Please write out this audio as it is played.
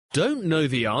Don't know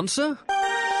the answer?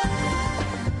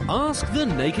 Ask the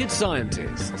Naked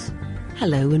Scientists.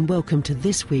 Hello and welcome to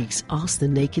this week's Ask the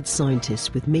Naked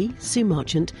Scientists with me, Sue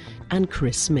Marchant, and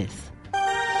Chris Smith.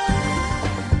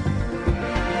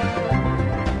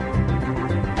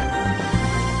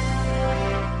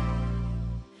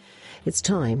 It's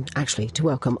time, actually, to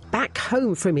welcome back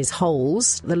home from his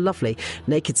holes the lovely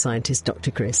naked scientist, Dr.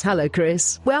 Chris. Hello,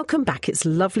 Chris. Welcome back. It's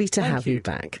lovely to have you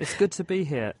back. It's good to be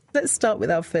here. Let's start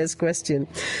with our first question.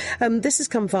 This has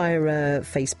come via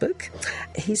Facebook.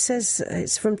 He says,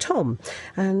 it's from Tom,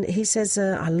 and he says,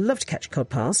 I love to catch a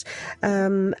codcast,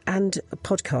 and a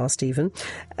podcast even.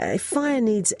 If fire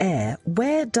needs air,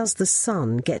 where does the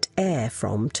sun get air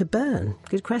from to burn?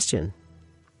 Good question.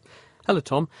 Hello,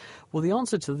 Tom. Well, the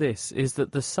answer to this is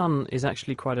that the sun is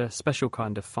actually quite a special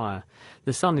kind of fire.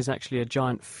 The sun is actually a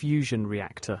giant fusion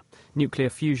reactor. Nuclear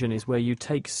fusion is where you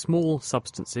take small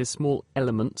substances, small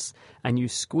elements, and you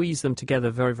squeeze them together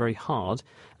very, very hard,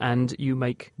 and you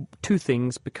make two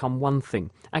things become one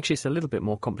thing. Actually, it's a little bit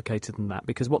more complicated than that,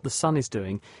 because what the sun is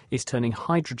doing is turning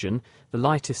hydrogen, the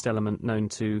lightest element known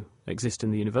to exist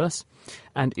in the universe,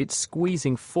 and it's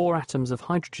squeezing 4 atoms of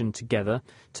hydrogen together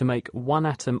to make 1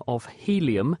 atom of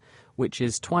helium, which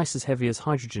is twice as heavy as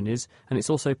hydrogen is, and it's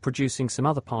also producing some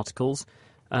other particles,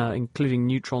 including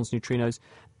neutrons, neutrinos,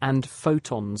 and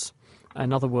photons.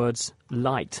 In other words,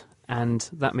 light, and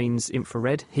that means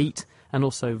infrared, heat, and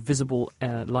also visible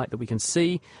light that we can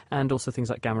see, and also things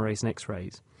like gamma rays and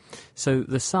X-rays. So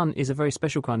the sun is a very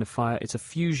special kind of fire. It's a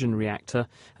fusion reactor,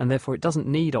 and therefore it doesn't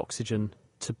need oxygen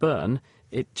to burn.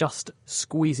 It just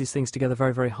squeezes things together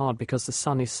very, very hard because the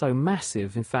sun is so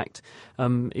massive. In fact,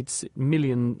 it's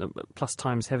million plus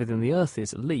times heavier than the Earth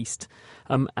is, at least.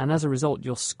 And as a result,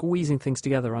 you're squeezing things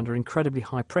together under incredibly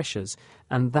high pressures,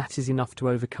 and that is enough to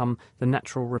overcome the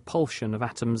natural repulsion of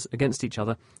atoms against each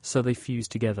other, so they fuse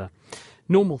together.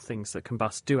 Normal things that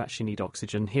combust do actually need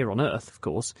oxygen here on Earth, of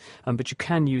course, but you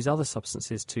can use other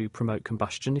substances to promote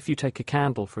combustion. If you take a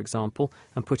candle, for example,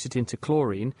 and put it into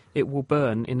chlorine, it will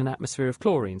burn in an atmosphere of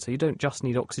chlorine. So you don't just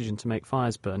need oxygen to make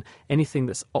fires burn. Anything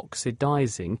that's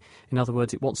oxidizing, in other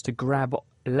words, it wants to grab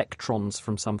electrons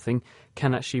from something,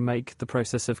 can actually make the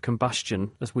process of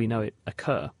combustion, as we know it,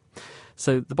 occur.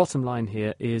 So the bottom line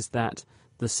here is that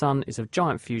the sun is a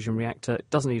giant fusion reactor. It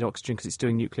doesn't need oxygen because it's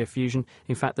doing nuclear fusion.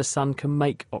 In fact, the sun can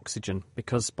make oxygen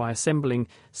because by assembling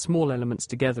small elements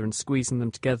together and squeezing them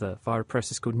together via a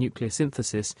process called nuclear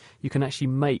synthesis, you can actually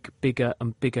make bigger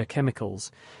and bigger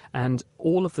chemicals. And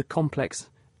all of the complex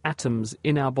atoms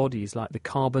in our bodies, like the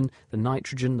carbon, the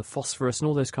nitrogen, the phosphorus, and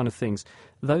all those kind of things,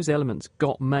 those elements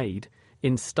got made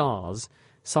in stars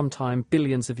sometime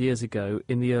billions of years ago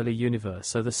in the early universe.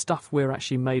 So the stuff we're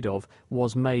actually made of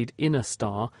was made in a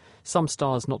star. Some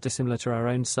stars not dissimilar to our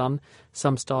own sun.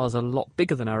 Some stars a lot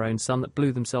bigger than our own sun that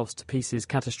blew themselves to pieces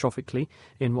catastrophically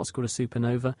in what's called a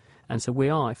supernova. And so we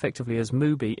are effectively, as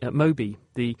Moby,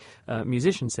 the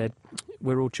musician, said,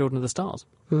 we're all children of the stars.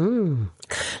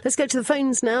 Let's go to the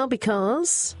phones now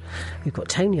because we've got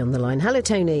Tony on the line. Hello,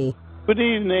 Tony. Good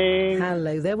evening.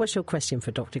 Hello there. What's your question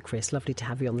for Dr. Chris? Lovely to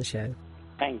have you on the show.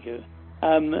 Thank you.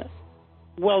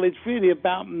 Well, it's really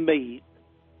about meat.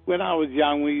 When I was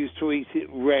young, we used to eat it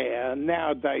rare.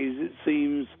 Nowadays, it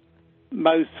seems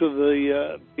most of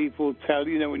the people tell,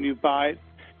 when you buy it,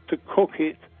 to cook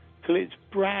it till it's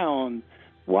brown.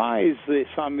 Why is this?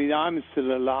 I mean, I'm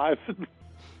still alive.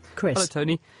 Chris. Hello,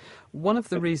 Tony. One of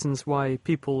the reasons why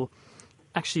people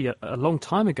actually a long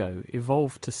time ago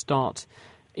evolved to start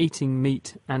eating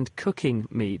meat and cooking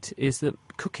meat is that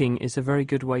cooking is a very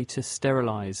good way to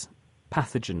sterilise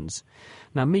pathogens.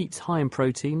 Now, meat's high in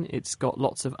protein. It's got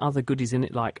lots of other goodies in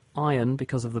it, like iron,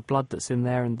 because of the blood that's in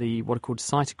there and the what are called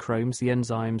cytochromes, the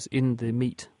enzymes in the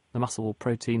meat, the muscle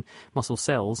protein, muscle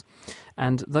cells.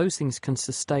 And those things can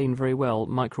sustain very well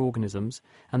microorganisms.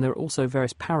 And there are also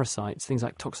various parasites, things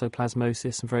like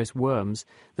toxoplasmosis and various worms,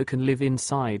 that can live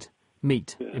inside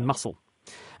meat, in muscle.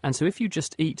 And so if you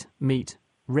just eat meat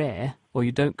rare, or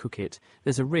you don't cook it,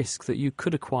 there's a risk that you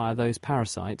could acquire those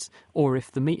parasites, or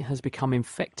if the meat has become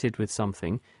infected with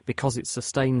something, because it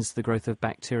sustains the growth of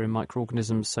bacteria and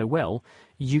microorganisms so well,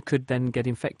 you could then get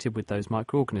infected with those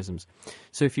microorganisms.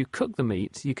 So if you cook the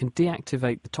meat, you can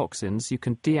deactivate the toxins, you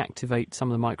can deactivate some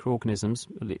of the microorganisms,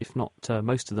 if not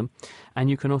most of them, and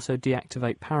you can also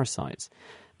deactivate parasites.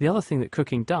 The other thing that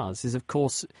cooking does is, of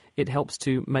course, it helps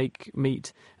to make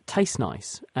meat taste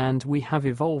nice, and we have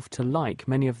evolved to like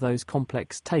many of those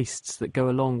complex tastes that go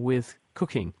along with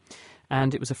cooking.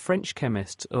 And it was a French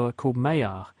chemist called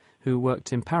Maillard, who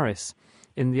worked in Paris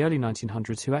in the early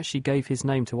 1900s, who actually gave his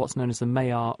name to what's known as the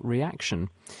Maillard reaction.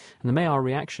 And the Maillard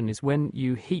reaction is when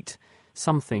you heat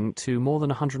something to more than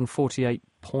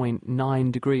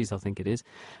 148.9 degrees, I think it is.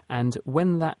 And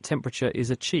when that temperature is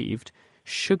achieved,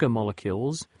 sugar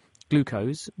molecules,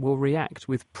 glucose, will react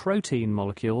with protein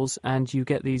molecules, and you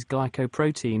get these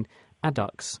glycoprotein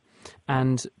adducts.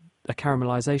 And a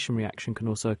caramelization reaction can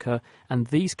also occur, and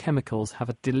these chemicals have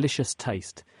a delicious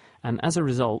taste. And as a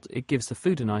result, it gives the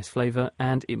food a nice flavour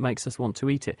and it makes us want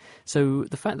to eat it. So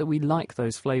the fact that we like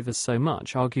those flavours so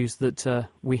much argues that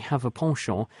we have a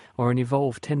penchant or an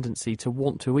evolved tendency to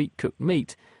want to eat cooked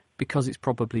meat because it's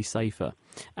probably safer.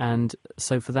 And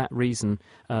so for that reason,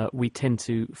 we tend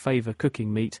to favour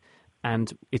cooking meat,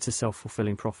 and it's a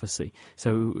self-fulfilling prophecy.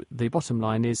 So the bottom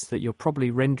line is that you're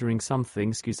probably rendering something,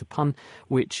 excuse the pun,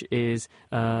 which is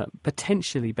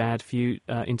potentially bad for you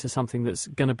into something that's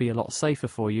going to be a lot safer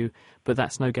for you, but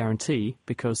that's no guarantee,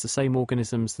 because the same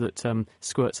organisms that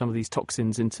squirt some of these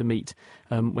toxins into meat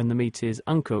when the meat is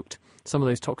uncooked, some of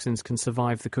those toxins can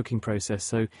survive the cooking process.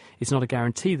 So it's not a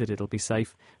guarantee that it'll be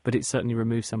safe, but it certainly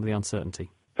removes some of the uncertainty.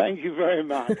 Thank you very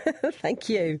much. Thank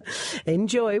you.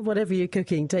 Enjoy whatever you're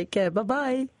cooking. Take care.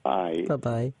 Bye-bye. Bye.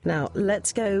 Bye-bye. Now,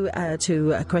 let's go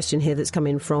to a question here that's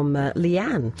coming from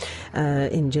Leanne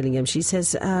in Gillingham. She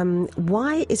says,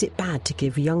 why is it bad to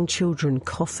give young children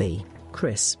coffee?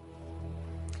 Chris?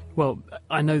 Well,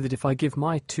 I know that if I give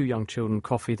my 2 young children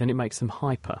coffee, then it makes them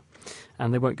hyper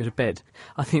and they won't go to bed.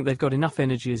 I think they've got enough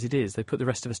energy as it is. They put the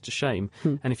rest of us to shame.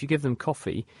 And if you give them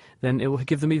coffee, then it will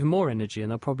give them even more energy,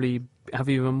 and they'll probably have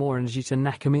even more energy to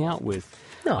knacker me out with.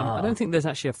 I don't think there's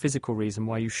actually a physical reason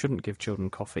why you shouldn't give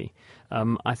children coffee.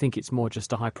 I think it's more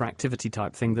just a hyperactivity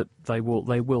type thing that they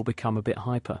will become a bit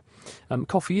hyper.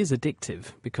 Coffee is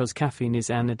addictive because caffeine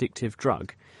is an addictive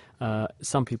drug.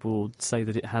 Some people say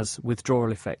that it has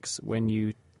withdrawal effects when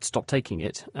you stop taking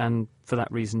it, and for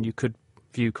that reason you could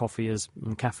view caffeine as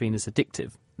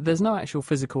addictive. There's no actual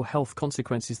physical health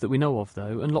consequences that we know of,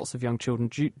 though, and lots of young children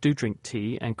do drink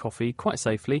tea and coffee quite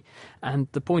safely. And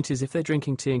the point is, if they're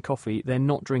drinking tea and coffee, they're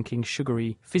not drinking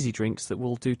sugary, fizzy drinks that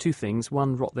will do 2 things.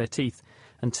 1, rot their teeth,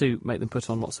 and 2, make them put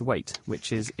on lots of weight,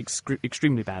 which is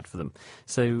extremely bad for them.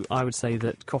 So I would say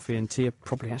that coffee and tea are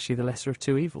probably actually the lesser of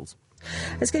 2 evils.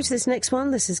 Let's go to this next one.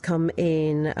 This has come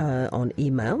in on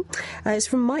email. It's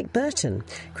from Mike Burton.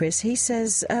 Chris, he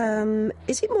says,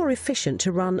 is it more efficient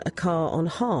to run a car on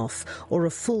half or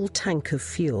a full tank of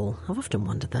fuel? I've often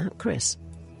wondered that. Chris?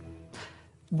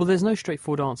 Well, there's no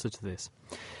straightforward answer to this.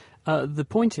 The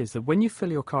point is that when you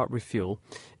fill your car up with fuel,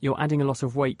 you're adding a lot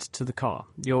of weight to the car.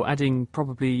 You're adding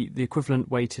probably the equivalent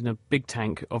weight in a big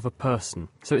tank of a person.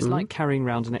 So it's like carrying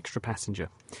around an extra passenger.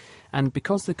 And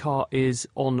because the car is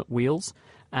on wheels,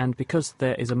 and because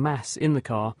there is a mass in the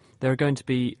car, there are going to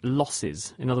be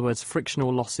losses, in other words,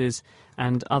 frictional losses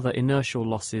and other inertial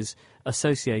losses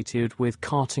associated with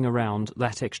carting around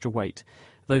that extra weight.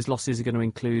 Those losses are going to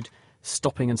include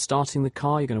stopping and starting the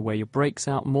car. You're going to wear your brakes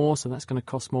out more, so that's going to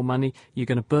cost more money. You're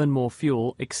going to burn more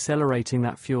fuel, accelerating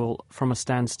that fuel from a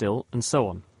standstill, and so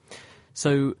on.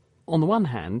 So, on the one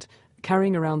hand,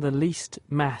 carrying around the least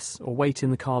mass or weight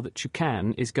in the car that you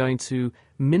can is going to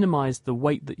minimise the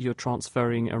weight that you're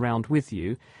transferring around with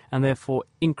you, and therefore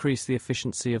increase the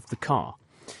efficiency of the car.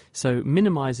 So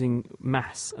minimising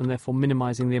mass and therefore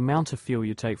minimising the amount of fuel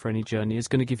you take for any journey is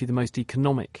going to give you the most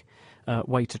economic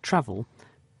way to travel.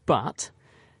 But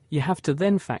you have to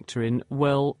then factor in,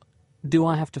 well, do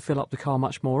I have to fill up the car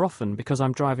much more often because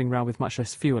I'm driving around with much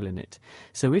less fuel in it?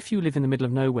 So if you live in the middle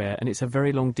of nowhere and it's a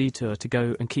very long detour to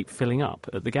go and keep filling up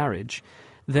at the garage,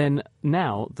 then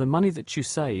now the money that you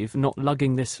save not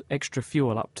lugging this extra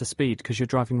fuel up to speed because you're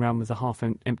driving around with a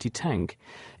half-empty tank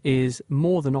is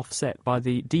more than offset by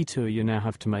the detour you now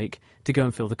have to make to go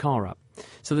and fill the car up.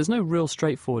 So there's no real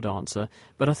straightforward answer,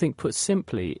 but I think put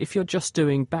simply, if you're just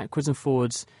doing backwards and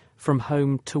forwards from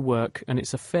home to work, and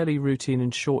it's a fairly routine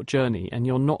and short journey, and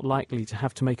you're not likely to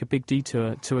have to make a big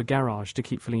detour to a garage to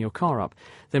keep filling your car up,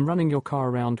 then running your car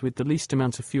around with the least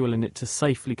amount of fuel in it to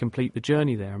safely complete the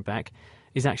journey there and back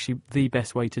is actually the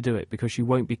best way to do it, because you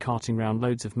won't be carting around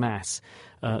loads of mass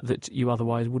that you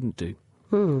otherwise wouldn't do.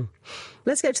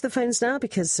 Let's go to the phones now,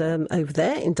 because over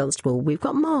there in Dunstable we've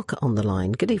got Mark on the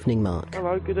line. Good evening, Mark.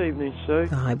 Hello, good evening, Sue.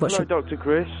 Hi, hello, Dr.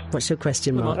 Chris. What's your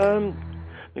question, Mark?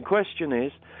 The question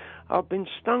is, I've been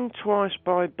stung twice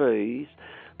by bees.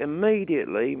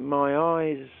 Immediately, my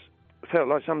eyes felt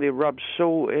like somebody had rubbed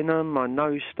salt in them, my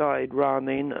nose started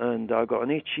running, and I got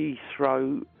an itchy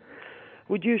throat.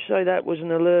 Would you say that was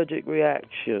an allergic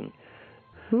reaction?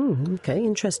 Okay,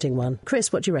 interesting one.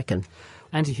 Chris, what do you reckon?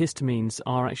 Antihistamines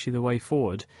are actually the way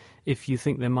forward if you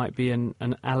think there might be an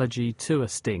allergy to a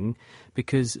sting,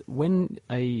 because when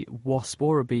a wasp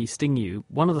or a bee sting you,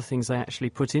 one of the things they actually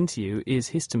put into you is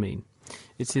histamine.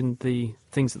 It's in the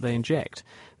things that they inject.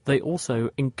 They also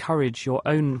encourage your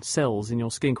own cells in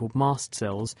your skin, called mast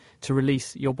cells, to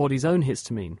release your body's own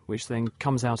histamine, which then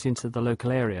comes out into the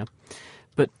local area.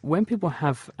 But when people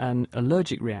have an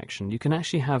allergic reaction, you can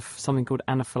actually have something called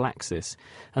anaphylaxis,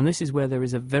 and this is where there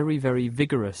is a very, very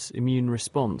vigorous immune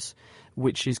response,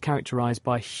 which is characterised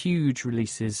by huge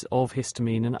releases of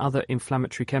histamine and other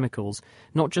inflammatory chemicals,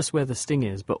 not just where the sting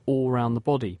is, but all around the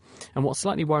body. And what's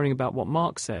slightly worrying about what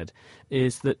Mark said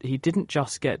is that he didn't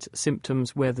just get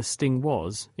symptoms where the sting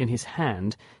was in his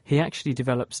hand, he actually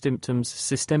developed symptoms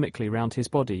systemically around his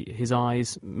body, his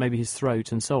eyes, maybe his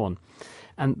throat, and so on.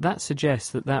 And that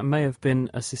suggests that that may have been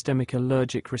a systemic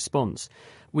allergic response.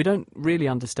 We don't really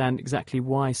understand exactly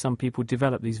why some people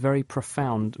develop these very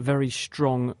profound, very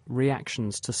strong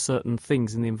reactions to certain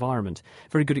things in the environment. A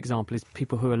very good example is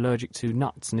people who are allergic to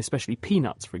nuts, and especially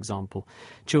peanuts, for example.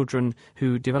 Children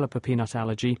who develop a peanut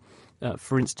allergy,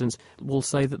 for instance, will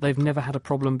say that they've never had a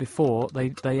problem before.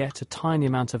 They ate a tiny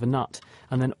amount of a nut,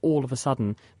 and then all of a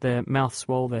sudden their mouth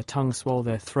swole, their tongue swole,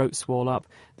 their throat swole up,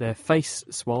 their face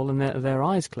swole, and their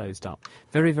eyes closed up.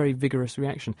 Very, very vigorous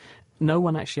reaction. No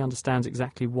one actually understands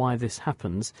exactly why this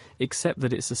happens, except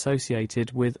that it's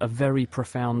associated with a very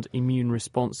profound immune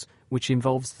response, which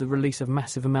involves the release of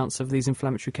massive amounts of these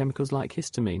inflammatory chemicals like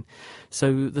histamine.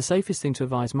 So the safest thing to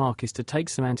advise Mark is to take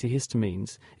some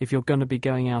antihistamines if you're going to be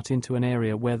going out into an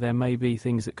area where there may be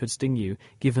things that could sting you,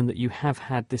 given that you have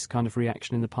had this kind of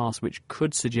reaction in the past, which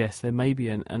could suggest there may be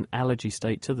an allergy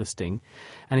state to the sting.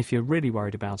 And if you're really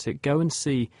worried about it, go and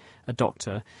see a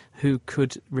doctor who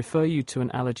could refer you to an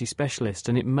allergy specialist.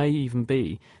 And it may even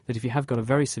be that if you have got a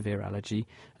very severe allergy,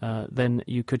 then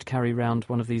you could carry around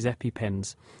one of these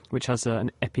EpiPens, which has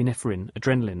an epinephrine,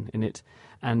 adrenaline in it,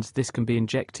 and this can be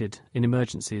injected in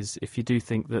emergencies if you do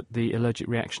think that the allergic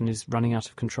reaction is running out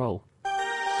of control.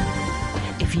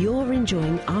 If you're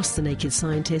enjoying Ask the Naked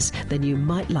Scientist, then you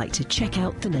might like to check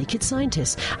out The Naked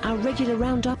Scientist, our regular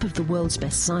roundup of the world's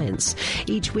best science.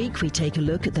 Each week we take a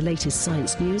look at the latest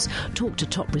science news, talk to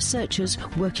top researchers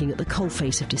working at the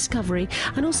coalface of discovery,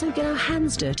 and also get our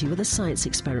hands dirty with a science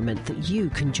experiment that you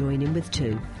can join in with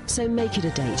too. So make it a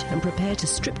date and prepare to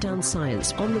strip down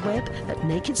science on the web at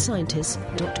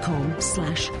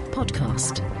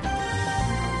nakedscientist.com/podcast.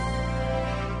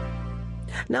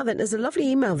 Now then, there's a lovely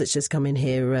email that's just come in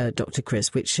here, Dr.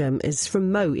 Chris, which is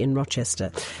from Mo in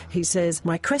Rochester. He says,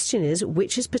 my question is,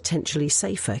 which is potentially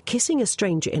safer, kissing a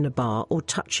stranger in a bar or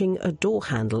touching a door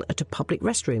handle at a public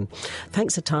restroom?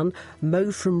 Thanks a ton.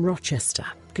 Mo from Rochester.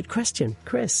 Good question.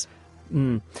 Chris?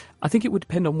 I think it would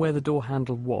depend on where the door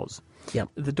handle was.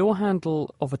 Yep. The door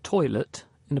handle of a toilet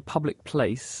in a public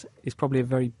place is probably a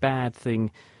very bad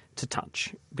thing to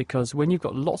touch, because when you've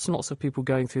got lots and lots of people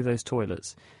going through those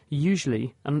toilets,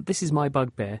 usually, and this is my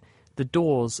bugbear, the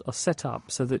doors are set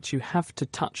up so that you have to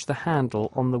touch the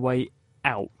handle on the way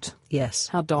out. Yes.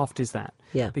 How daft is that?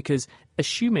 Yeah. Because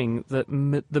assuming that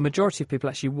the majority of people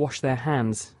actually wash their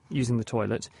hands using the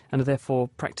toilet and are therefore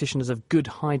practitioners of good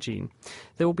hygiene,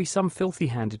 there will be some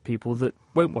filthy-handed people that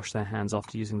won't wash their hands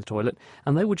after using the toilet,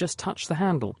 and they will just touch the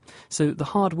handle. So the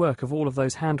hard work of all of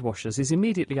those hand washers is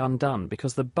immediately undone,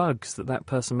 because the bugs that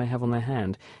person may have on their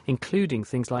hand, including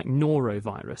things like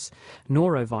norovirus.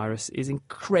 Norovirus is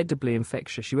incredibly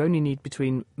infectious. You only need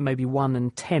between maybe 1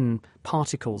 and 10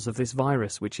 particles of this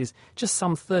virus, which is just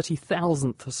some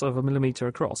 30,000th of a millimetre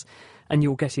across, and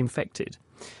you'll get infected.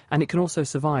 And it can also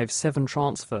survive 7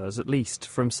 transfers, at least,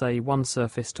 from, say, one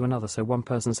surface to another. So one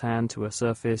person's hand to a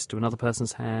surface, to another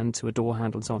person's hand, to a door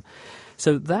handle, and so on.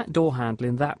 So that door handle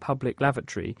in that public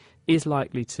lavatory is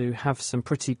likely to have some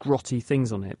pretty grotty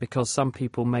things on it, because some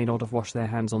people may not have washed their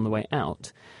hands on the way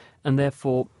out. And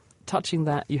therefore, touching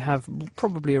that, you have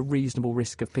probably a reasonable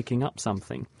risk of picking up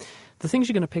something. The things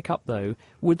you're going to pick up, though,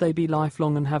 would they be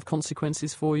lifelong and have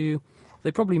consequences for you?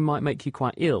 They probably might make you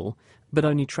quite ill, but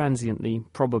only transiently,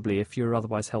 probably, if you're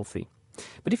otherwise healthy.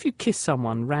 But if you kiss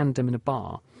someone random in a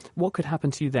bar, what could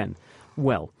happen to you then?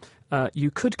 Well, you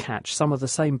could catch some of the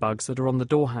same bugs that are on the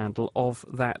door handle of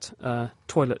that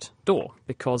toilet door,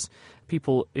 because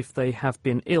people, if they have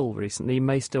been ill recently,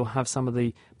 may still have some of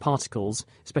the particles,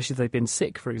 especially if they've been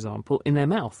sick, for example, in their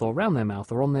mouth or around their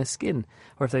mouth or on their skin.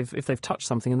 Or if they've touched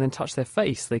something and then touched their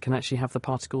face, they can actually have the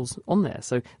particles on there.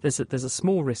 So there's a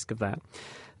small risk of that.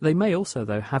 They may also,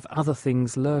 though, have other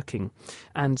things lurking,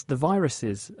 and the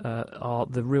viruses are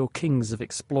the real kings of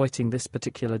exploiting this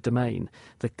particular domain,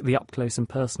 the up-close and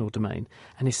personal domain,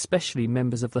 and especially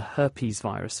members of the herpes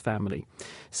virus family.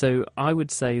 So I would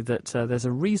say that there's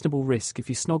a reasonable risk if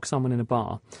you snog someone in a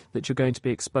bar that you're going to be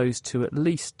exposed to at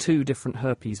least 2 different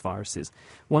herpes viruses.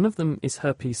 One of them is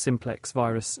herpes simplex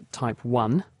virus type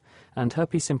 1, and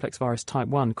herpes simplex virus type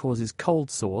 1 causes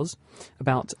cold sores.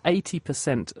 About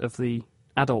 80% of the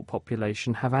adult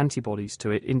population have antibodies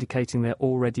to it, indicating they're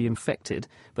already infected,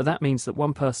 but that means that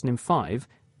 1 person in 5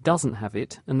 doesn't have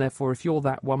it, and therefore if you're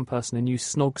that 1 person and you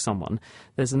snog someone,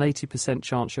 there's an 80%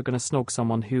 chance you're going to snog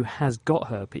someone who has got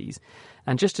herpes.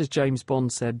 And just as James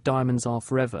Bond said, diamonds are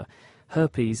forever,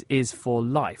 herpes is for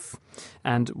life.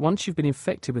 And once you've been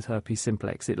infected with herpes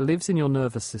simplex, it lives in your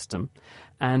nervous system,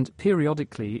 and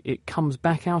periodically it comes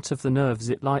back out of the nerves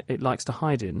it likes to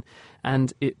hide in,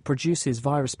 and it produces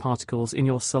virus particles in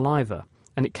your saliva.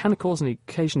 And it can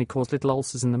occasionally cause little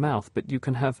ulcers in the mouth, but you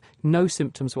can have no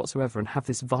symptoms whatsoever and have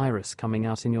this virus coming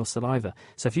out in your saliva.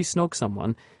 So if you snog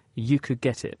someone, you could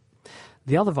get it.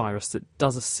 The other virus that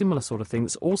does a similar sort of thing,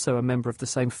 that's also a member of the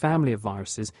same family of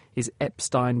viruses, is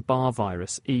Epstein-Barr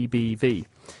virus, EBV.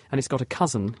 And it's got a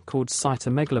cousin called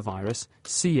cytomegalovirus,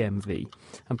 CMV.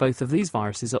 And both of these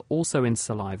viruses are also in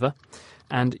saliva,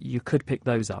 and you could pick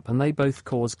those up. And they both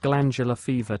cause glandular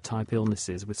fever-type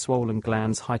illnesses with swollen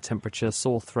glands, high temperature,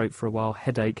 sore throat for a while,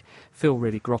 headache, feel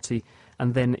really grotty,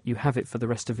 and then you have it for the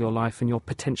rest of your life and you're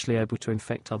potentially able to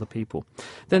infect other people.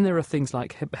 Then there are things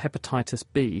like hepatitis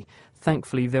B,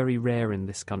 thankfully very rare in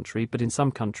this country, but in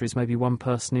some countries maybe 1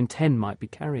 person in 10 might be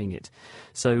carrying it.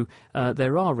 So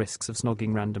there are risks of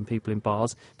snogging random people in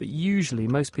bars, but usually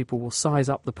most people will size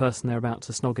up the person they're about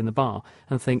to snog in the bar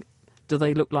and think, do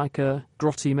they look like a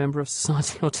grotty member of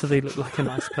society or do they look like a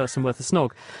nice person worth a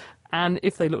snog? And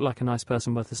if they look like a nice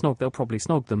person worth a snog, they'll probably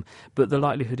snog them. But the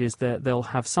likelihood is that they'll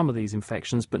have some of these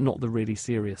infections, but not the really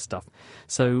serious stuff.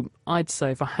 So I'd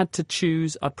say if I had to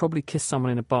choose, I'd probably kiss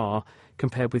someone in a bar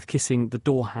compared with kissing the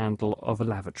door handle of a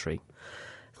lavatory.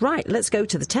 Right, let's go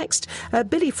to the text.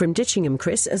 Billy from Ditchingham,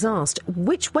 Chris, has asked,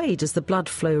 which way does the blood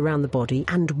flow around the body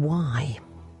and why?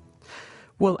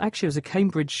 Well, actually, it was a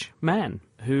Cambridge man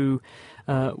who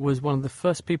was one of the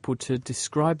first people to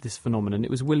describe this phenomenon.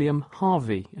 It was William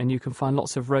Harvey, and you can find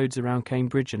lots of roads around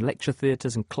Cambridge and lecture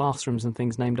theatres and classrooms and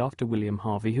things named after William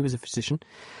Harvey, who was a physician.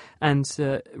 And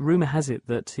rumour has it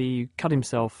that he cut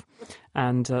himself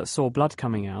and saw blood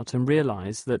coming out and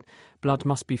realised that blood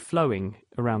must be flowing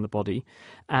around the body.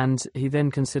 And he then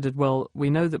considered, well,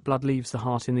 we know that blood leaves the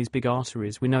heart in these big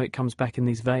arteries. We know it comes back in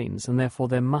these veins, and therefore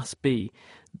there must be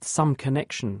some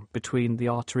connection between the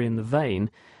artery and the vein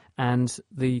and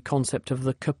the concept of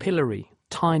the capillary,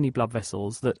 tiny blood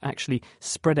vessels that actually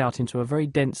spread out into a very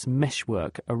dense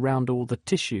meshwork around all the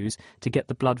tissues to get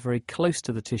the blood very close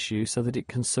to the tissue so that it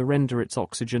can surrender its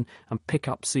oxygen and pick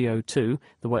up CO2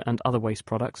 and other waste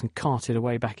products and cart it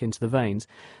away back into the veins.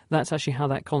 That's actually how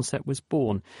that concept was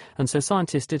born. And so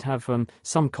scientists did have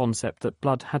some concept that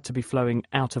blood had to be flowing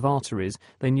out of arteries.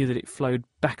 They knew that it flowed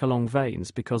back along veins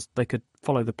because they could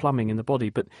follow the plumbing in the body,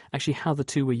 but actually how the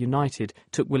two were united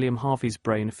took William Harvey's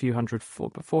brain a few hundred,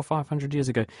 400 or 500 years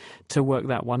ago to work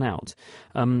that one out.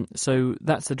 So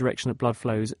that's the direction that blood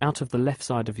flows out of the left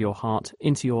side of your heart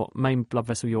into your main blood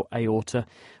vessel, your aorta,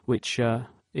 which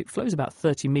it flows about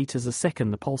 30 metres a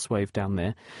second, the pulse wave down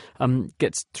there,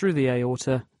 gets through the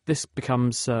aorta. This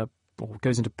becomes or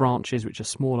goes into branches, which are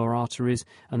smaller arteries,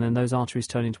 and then those arteries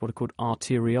turn into what are called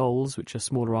arterioles, which are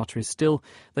smaller arteries still.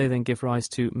 They then give rise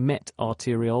to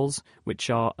metarterioles, which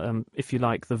are, if you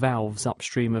like, the valves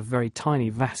upstream of very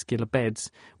tiny vascular beds,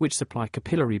 which supply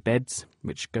capillary beds,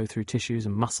 which go through tissues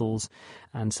and muscles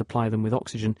and supply them with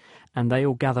oxygen. And they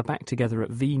all gather back together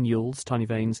at venules, tiny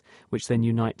veins, which then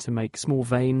unite to make small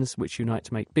veins, which unite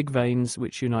to make big veins,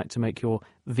 which unite to make your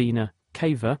vena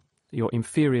cava, your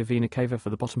inferior vena cava for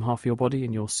the bottom half of your body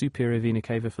and your superior vena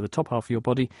cava for the top half of your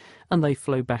body, and they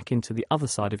flow back into the other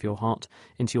side of your heart,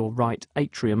 into your right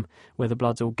atrium, where the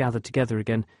blood's all gathered together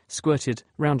again, squirted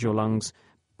round your lungs,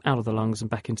 out of the lungs and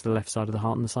back into the left side of the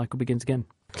heart, and the cycle begins again.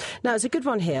 Now, it's a good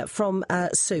one here from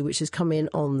Sue, which has come in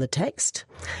on the text.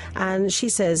 And she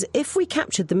says, if we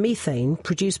captured the methane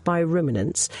produced by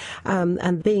ruminants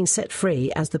and being set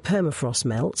free as the permafrost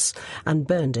melts and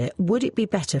burned it, would it be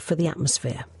better for the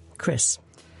atmosphere? Chris?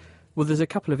 Well, there's a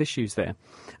couple of issues there.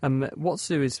 What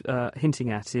Sue is hinting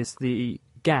at is the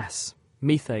gas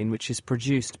methane, which is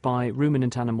produced by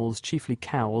ruminant animals, chiefly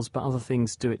cows, but other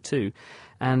things do it too.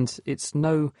 And it's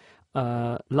no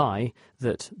lie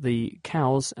that the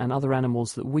cows and other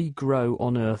animals that we grow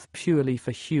on Earth purely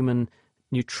for human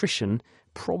nutrition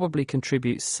probably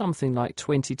contribute something like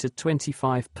 20 to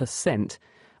 25%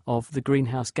 of the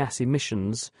greenhouse gas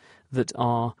emissions that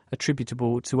are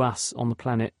attributable to us on the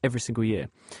planet every single year.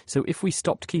 So if we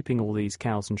stopped keeping all these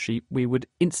cows and sheep, we would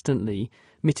instantly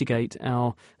mitigate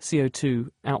our CO2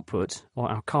 output, or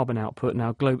our carbon output, and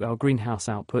our greenhouse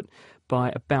output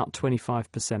by about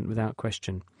 25% without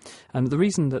question. And the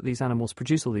reason that these animals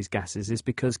produce all these gases is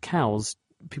because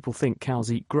people think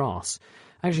cows eat grass.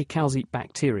 Actually, cows eat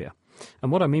bacteria.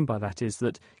 And what I mean by that is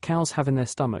that cows have in their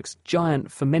stomachs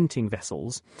giant fermenting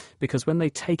vessels, because when they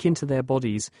take into their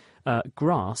bodies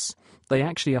grass, they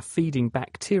actually are feeding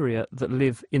bacteria that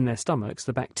live in their stomachs.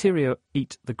 The bacteria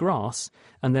eat the grass,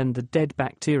 and then the dead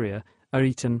bacteria are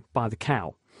eaten by the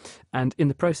cow. And in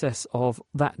the process of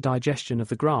that digestion of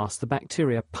the grass, the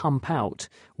bacteria pump out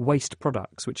waste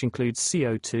products, which include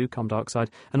CO2, carbon dioxide,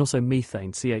 and also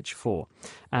methane, CH4.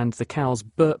 And the cows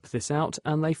burp this out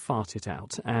and they fart it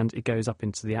out, and it goes up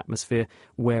into the atmosphere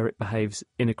where it behaves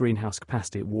in a greenhouse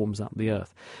capacity. It warms up the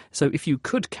Earth. So if you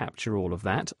could capture all of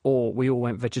that, or we all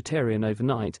went vegetarian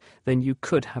overnight, then you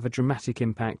could have a dramatic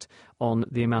impact on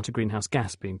the amount of greenhouse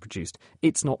gas being produced.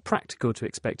 It's not practical to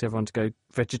expect everyone to go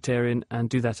vegetarian and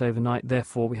do that overnight.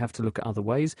 Therefore, we have to look at other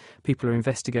ways. People are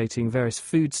investigating various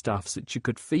foodstuffs that you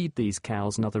could feed these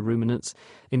cows and other ruminants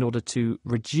in order to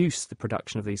reduce the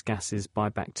production of these gases by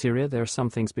bacteria. There are some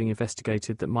things being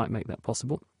investigated that might make that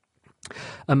possible.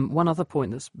 One other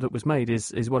point that was made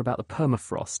is what about the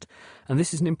permafrost? And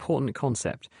this is an important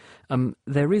concept.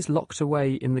 There is locked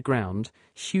away in the ground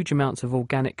huge amounts of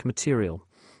organic material.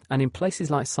 And in places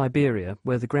like Siberia,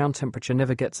 where the ground temperature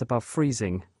never gets above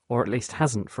freezing, or at least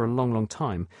hasn't for a long, long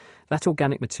time, that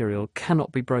organic material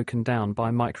cannot be broken down by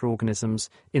microorganisms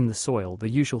in the soil, the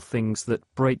usual things that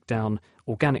break down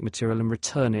organic material and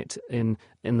return it in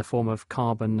the form of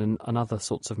carbon and other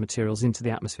sorts of materials into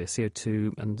the atmosphere,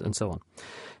 CO2 and so on.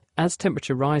 As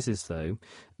temperature rises, though,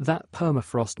 that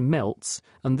permafrost melts,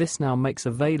 and this now makes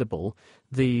available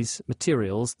these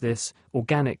materials, this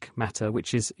organic matter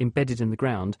which is embedded in the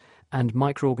ground, and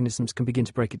microorganisms can begin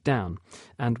to break it down.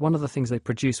 And one of the things they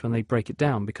produce when they break it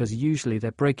down, because usually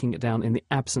they're breaking it down in the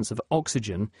absence of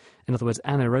oxygen, in other words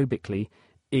anaerobically,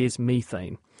 is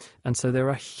methane. And so there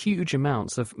are huge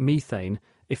amounts of methane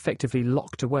effectively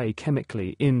locked away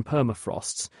chemically in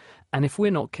permafrosts. And if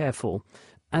we're not careful,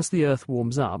 as the Earth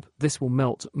warms up, this will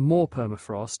melt more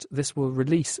permafrost, this will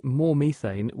release more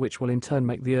methane, which will in turn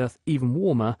make the Earth even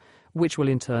warmer, which will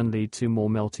in turn lead to more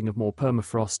melting of more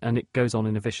permafrost, and it goes on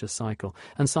in a vicious cycle.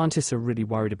 And scientists are really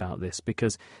worried about this,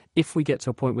 because if we get to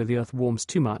a point where the Earth warms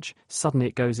too much, suddenly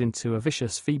it goes into a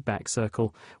vicious feedback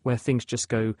circle where things just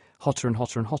go hotter and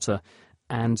hotter and hotter,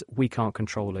 and we can't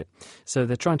control it. So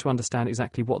they're trying to understand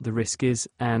exactly what the risk is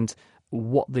and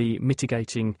what the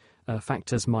mitigating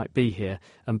factors might be here,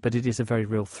 but it is a very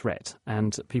real threat,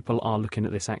 and people are looking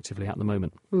at this actively at the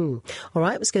moment. All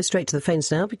right, let's go straight to the phones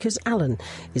now, because Alan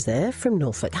is there from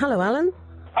Norfolk. Hello, Alan.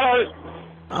 Hello.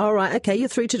 All right, OK, you're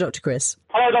through to Dr. Chris.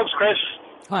 Hello, Dr. Chris.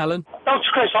 Hi, Alan. Dr.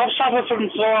 Chris, I've suffered from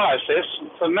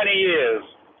psoriasis for many years,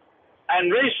 and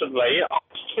recently I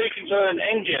was speaking to an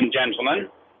Indian gentleman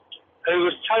who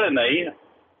was telling me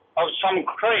of some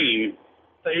cream,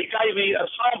 that he gave me a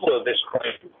sample of this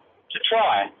cream to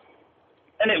try,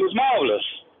 and it was marvellous.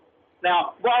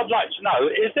 Now, what I'd like to know,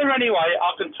 is there any way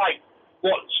I can take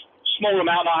what small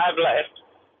amount I have left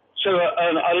to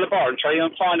a laboratory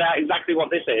and find out exactly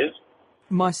what this is?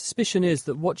 My suspicion is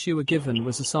that what you were given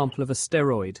was a sample of a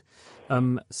steroid.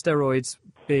 Steroids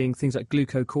being things like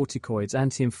glucocorticoids,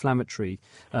 anti-inflammatory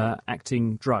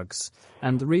acting drugs.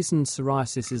 And the reason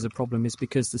psoriasis is a problem is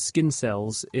because the skin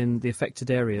cells in the affected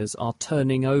areas are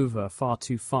turning over far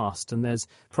too fast, and there's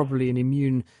probably an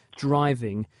immune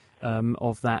driving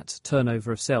of that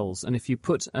turnover of cells. And if you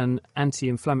put an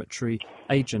anti-inflammatory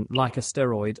agent like a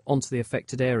steroid onto the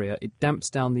affected area, it damps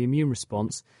down the immune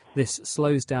response. This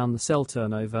slows down the cell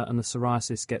turnover and the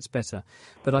psoriasis gets better.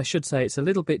 But I should say it's a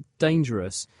little bit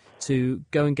dangerous to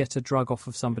go and get a drug off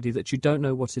of somebody that you don't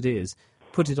know what it is,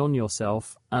 put it on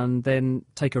yourself, and then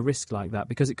take a risk like that,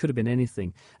 because it could have been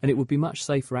anything. And it would be much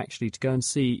safer actually to go and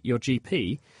see your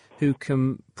GP, who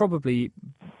can probably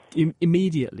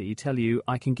immediately tell you,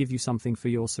 I can give you something for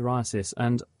your psoriasis,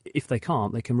 and if they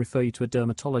can't, they can refer you to a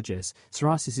dermatologist.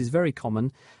 Psoriasis is very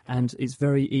common, and it's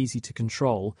very easy to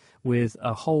control with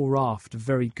a whole raft of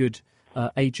very good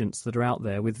agents that are out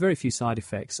there with very few side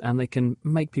effects, and they can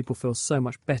make people feel so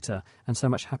much better and so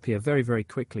much happier very, very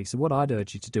quickly. So what I'd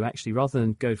urge you to do, actually, rather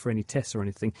than go for any tests or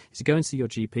anything, is to go and see your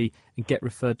GP and get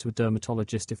referred to a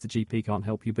dermatologist if the GP can't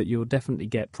help you. But you'll definitely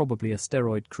get probably a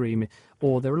steroid cream,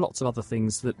 or there are lots of other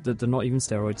things that are not even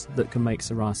steroids that can make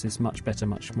psoriasis much better,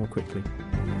 much more quickly.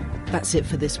 That's it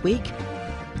for this week.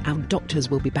 Our doctors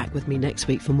will be back with me next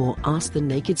week for more Ask the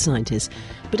Naked Scientist.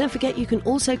 But don't forget, you can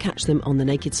also catch them on the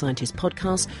Naked Scientist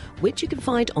podcast, which you can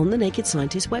find on the Naked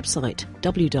Scientist website,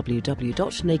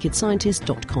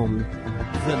 www.nakedscientist.com.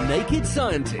 The Naked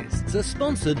Scientists are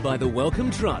sponsored by the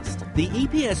Wellcome Trust, the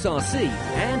EPSRC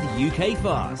and UK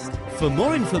Fast. For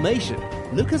more information,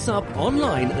 look us up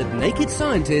online at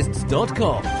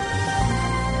nakedscientists.com.